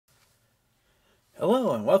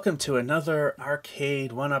Hello and welcome to another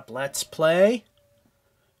Arcade1up Let's Play.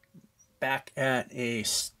 Back at a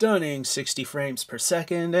stunning 60 frames per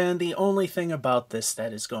second, and the only thing about this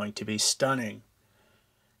that is going to be stunning.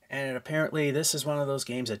 And apparently this is one of those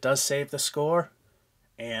games that does save the score,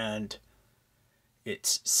 and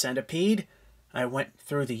it's Centipede. I went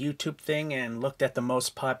through the YouTube thing and looked at the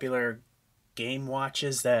most popular game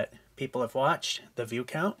watches that people have watched, the view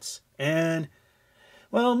counts, and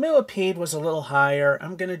well, Millipede was a little higher.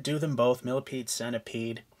 I'm going to do them both, Millipede,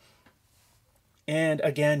 Centipede. And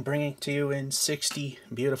again, bringing to you in 60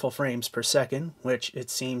 beautiful frames per second, which it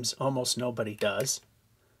seems almost nobody does.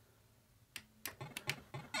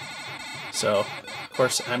 So, of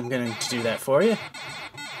course, I'm going to do that for you.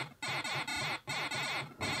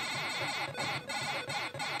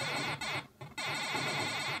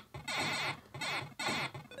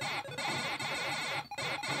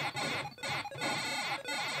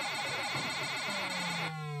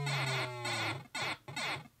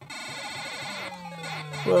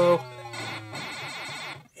 Well,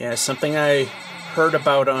 yeah, something I heard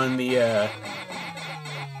about on the,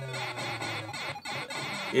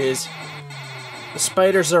 is the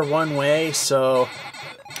spiders are one way, so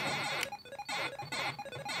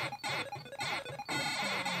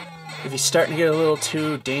if you're starting to get a little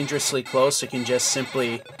too dangerously close, you can just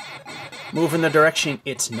simply move in the direction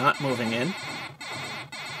it's not moving in.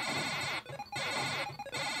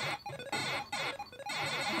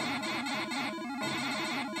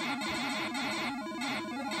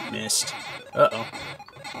 Missed. Uh-oh.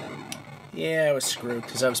 Yeah, I was screwed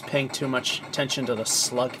because I was paying too much attention to the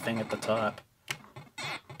slug thing at the top.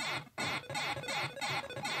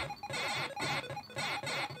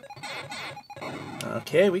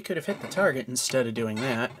 Okay, we could have hit the target instead of doing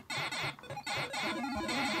that.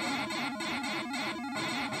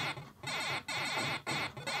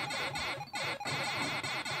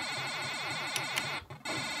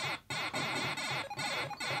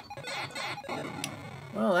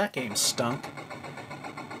 Well, that game stunk.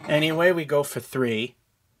 Anyway, we go for 3.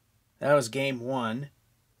 That was game 1.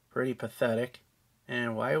 Pretty pathetic.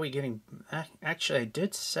 And why are we getting... Actually, I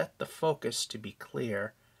did set the focus to be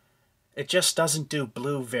clear. It just doesn't do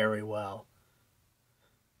blue very well.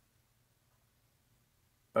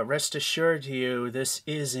 But rest assured to you, this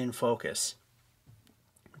is in focus.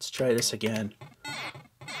 Let's try this again.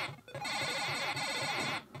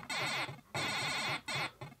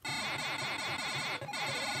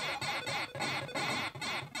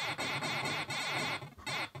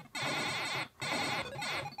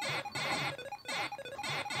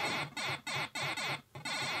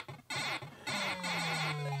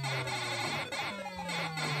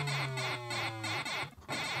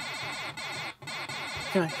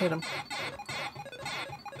 Can I hit him?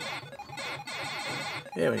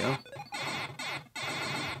 There we go.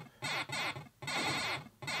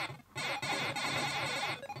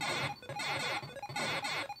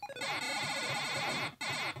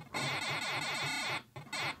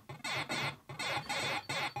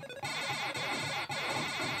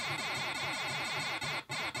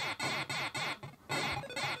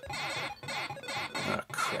 Oh,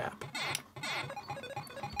 crap.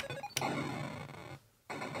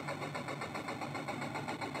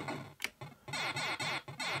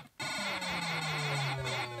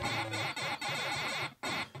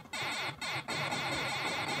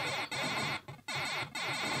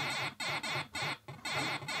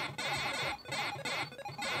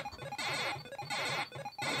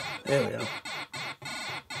 There we go.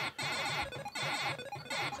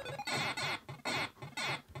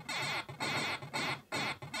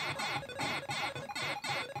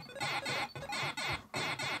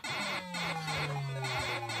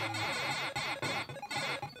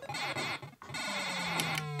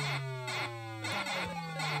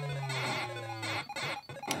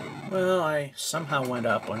 Well, I somehow went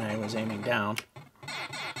up when I was aiming down.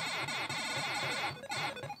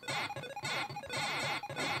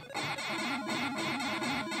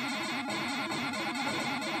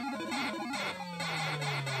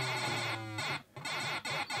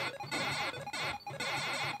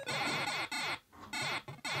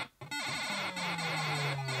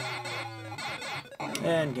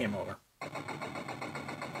 And game over.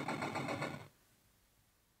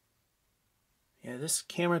 Yeah, this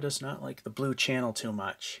camera does not like the blue channel too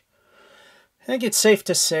much. I think it's safe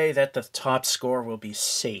to say that the top score will be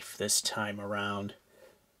safe this time around.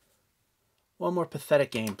 One more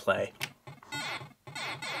pathetic gameplay.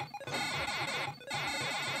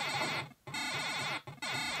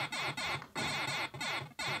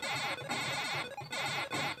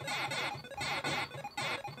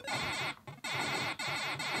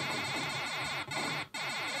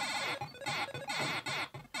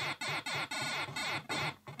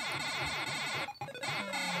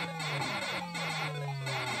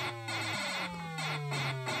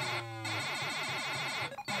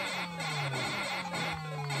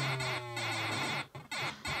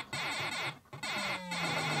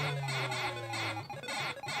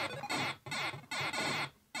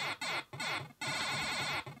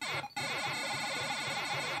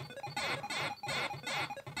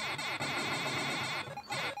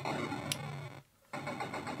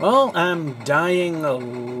 Well, I'm dying a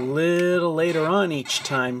little later on each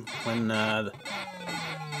time when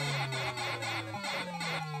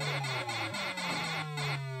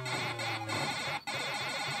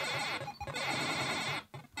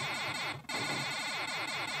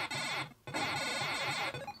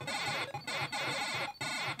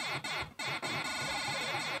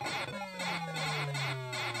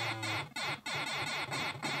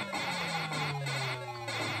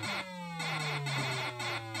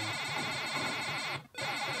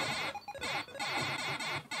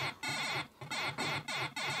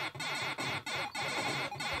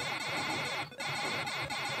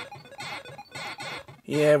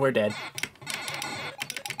yeah, we're dead.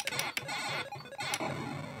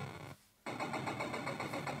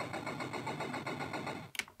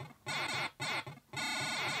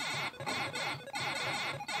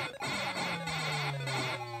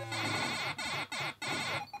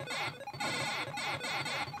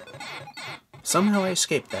 Somehow I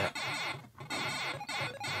escaped that.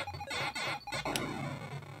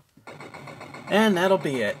 And that'll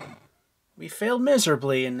be it. We failed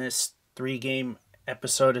miserably in this 3-game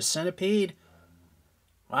episode of Centipede.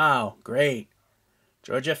 Wow, great.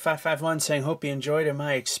 Georgia551 saying, hope you enjoyed at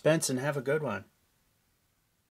my expense and have a good one.